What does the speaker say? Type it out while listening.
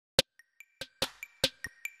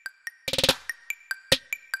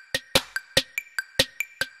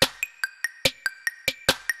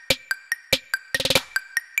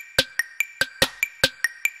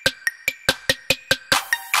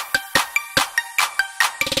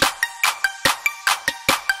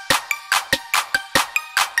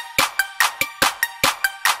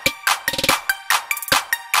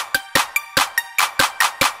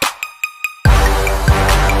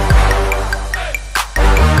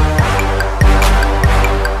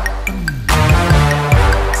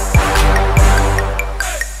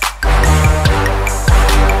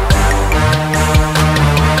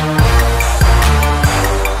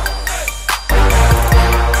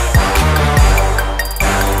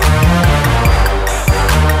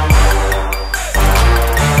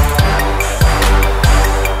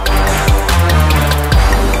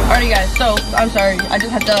sorry. I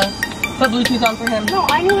just had to put Bluetooth on for him. No,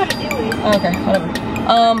 I knew how to do it. Okay, whatever.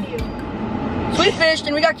 So we fished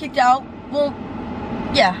and we got kicked out. Well,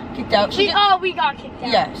 yeah, kicked out. We got kicked out.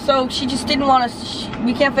 Yeah, so she just didn't want us.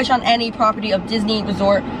 We can't fish on any property of Disney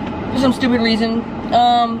Resort for some stupid reason.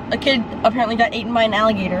 A kid apparently got eaten by an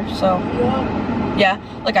alligator, so. Yeah,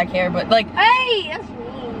 like I care, but like. Hey, that's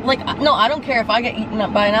mean. Like, no, I don't care if I get eaten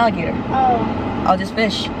up by an alligator. Oh. I'll just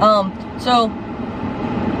fish. So.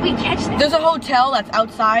 We catch that. There's a hotel that's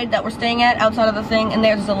outside that we're staying at, outside of the thing, and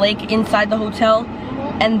there's a lake inside the hotel,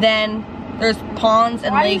 and then there's ponds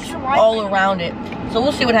and lakes all around it. So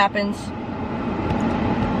we'll see what happens.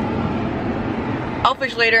 I'll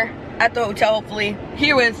fish later at the hotel, hopefully.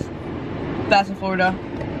 Here with Bass in Florida.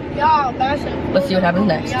 Yeah, Bass in Florida. Let's see what happens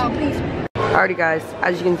next. Yeah, please. Alrighty guys,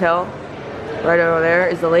 as you can tell, right over there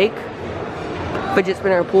is the lake. Fidget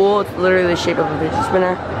spinner pool. It's literally the shape of a fidget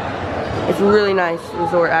spinner. It's a really nice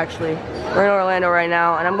resort, actually. We're in Orlando right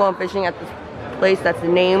now, and I'm going fishing at this place that's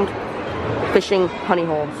named Fishing Honey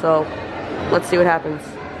Hole. So, let's see what happens.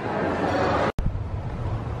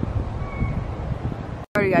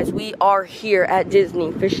 Alright guys, we are here at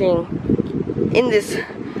Disney fishing in this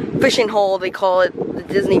fishing hole. They call it the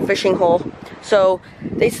Disney Fishing Hole. So,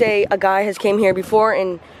 they say a guy has came here before,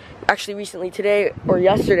 and actually recently today, or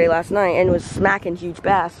yesterday, last night, and was smacking huge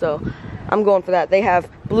bass. So, I'm going for that. They have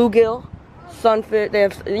bluegill, sunfish, they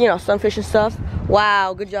have, you know, sunfish and stuff.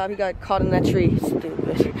 Wow, good job, he got caught in that tree. Stupid.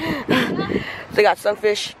 They got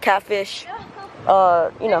sunfish, catfish,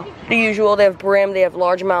 you know, the usual. They have brim, they have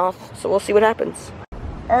largemouth, so we'll see what happens.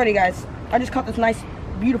 Alrighty guys, I just caught this nice,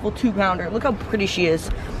 beautiful 2-pounder. Look how pretty she is.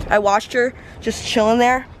 I watched her just chilling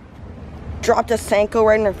there, dropped a Senko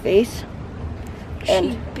right in her face,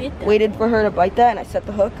 and waited for her to bite that, and I set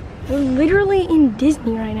the hook. We're literally in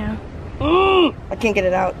Disney right now. I can't get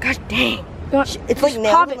it out. Gosh dang. It's like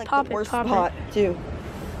nailed in like the worst spot too.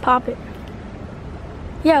 Pop it.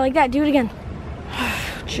 Yeah, like that. Do it again.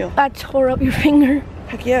 Chill. That tore up your finger.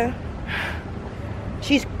 Heck yeah.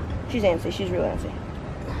 She's antsy. She's real antsy.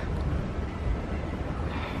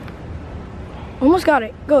 Almost got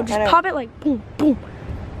it. Go. Just pop it like boom, boom.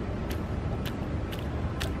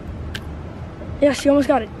 Yes, you almost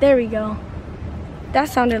got it. There we go. That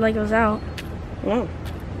sounded like it was out. No.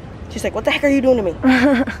 She's like, what the heck are you doing to me?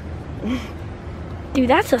 Dude,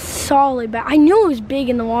 that's a solid bat. I knew it was big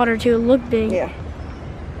in the water too. It looked big. Yeah.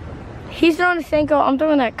 He's throwing a Senko. I'm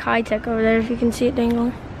throwing that Kitech over there if you can see it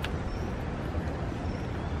dangling.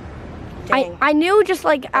 I knew just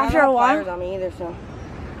like after a while. On me either, so.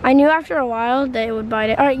 I knew after a while that it would bite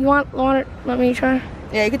it. All right, you want it? Let me try.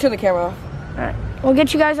 Yeah, you can turn the camera off. All right, we'll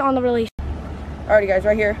get you guys on the release. Alrighty guys,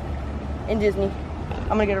 right here in Disney. I'm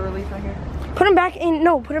gonna get a release right here. Put him back in.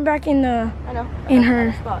 No, put him back in the. I know. In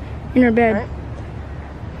her bed. Right.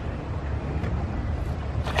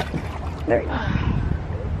 There you go.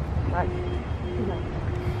 Nice.